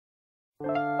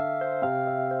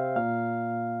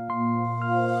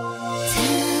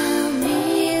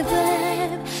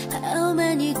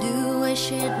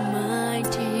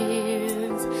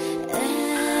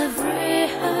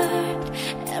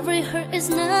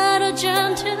not a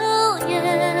gentle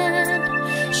yet.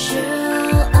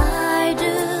 Shall I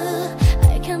do?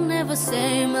 I can never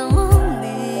say my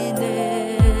loneliness.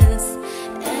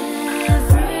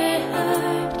 Every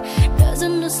heart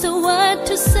doesn't know what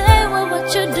to say or what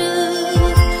to do.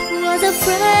 Was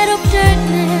afraid of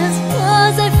darkness,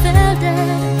 cause I felt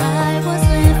that I was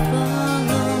left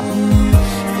alone.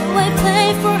 So I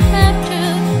played for her to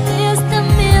kiss the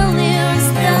million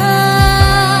stars.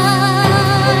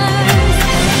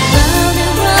 Round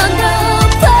and round the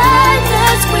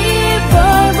planets we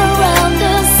revolve around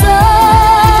the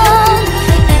sun,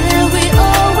 and we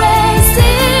always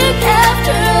seek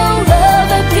after love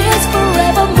and peace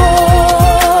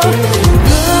forevermore.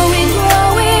 Growing,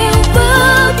 growing,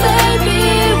 but baby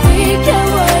we can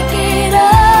work it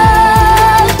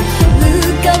out.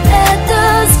 Look up at the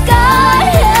sky,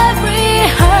 every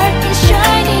heart is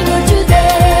shining on today.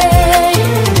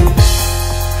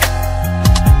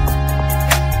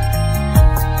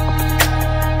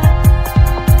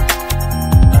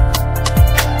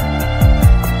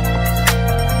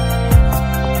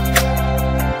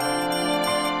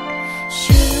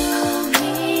 Show me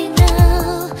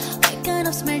now, what kind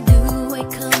of smile do I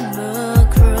come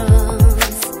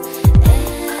across?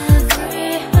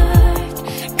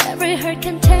 Every heart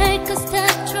can take a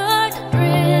step toward the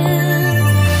dream.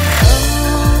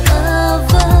 All of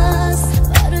us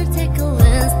about to take a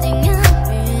lasting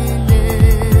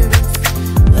happiness.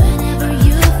 Whenever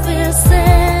you feel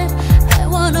sad, I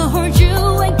wanna hold you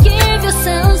and give you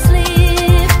some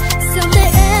sleep. Someday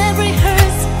every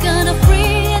hurt's gonna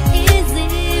free and easy.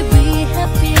 We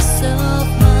have peace of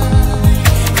mind.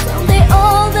 Someday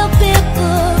all the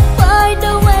people find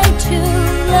a way to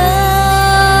love.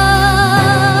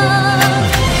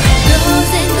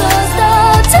 Goes and goes, the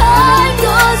time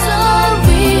goes on.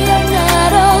 We are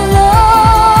not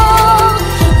alone.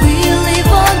 We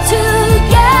live on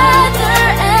together,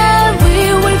 and we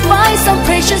will find some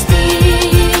precious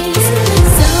things.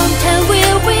 Sometime we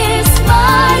will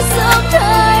smile,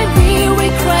 sometime we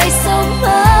will cry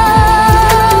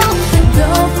somehow.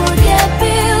 Don't forget,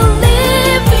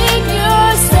 believe in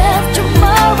yourself.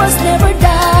 Tomorrow's never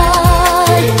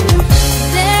die.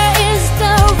 There is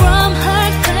the warm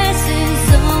heart crisis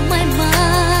on my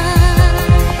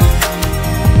mind,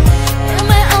 and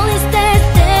my only stays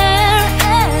there,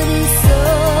 and it's so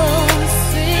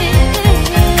sweet.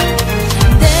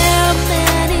 There are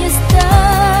many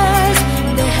stars,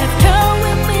 they have turned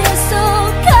with me so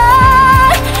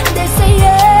kind. They say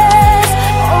yes,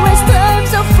 always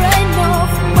times a friend of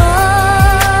mine.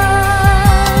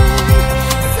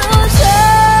 So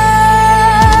shine.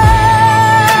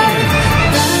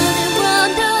 Round and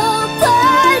round the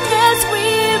planets we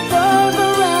revolve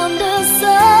around the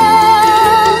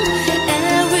sun,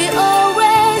 and we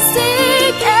always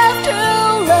seek after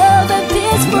love and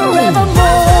peace forevermore.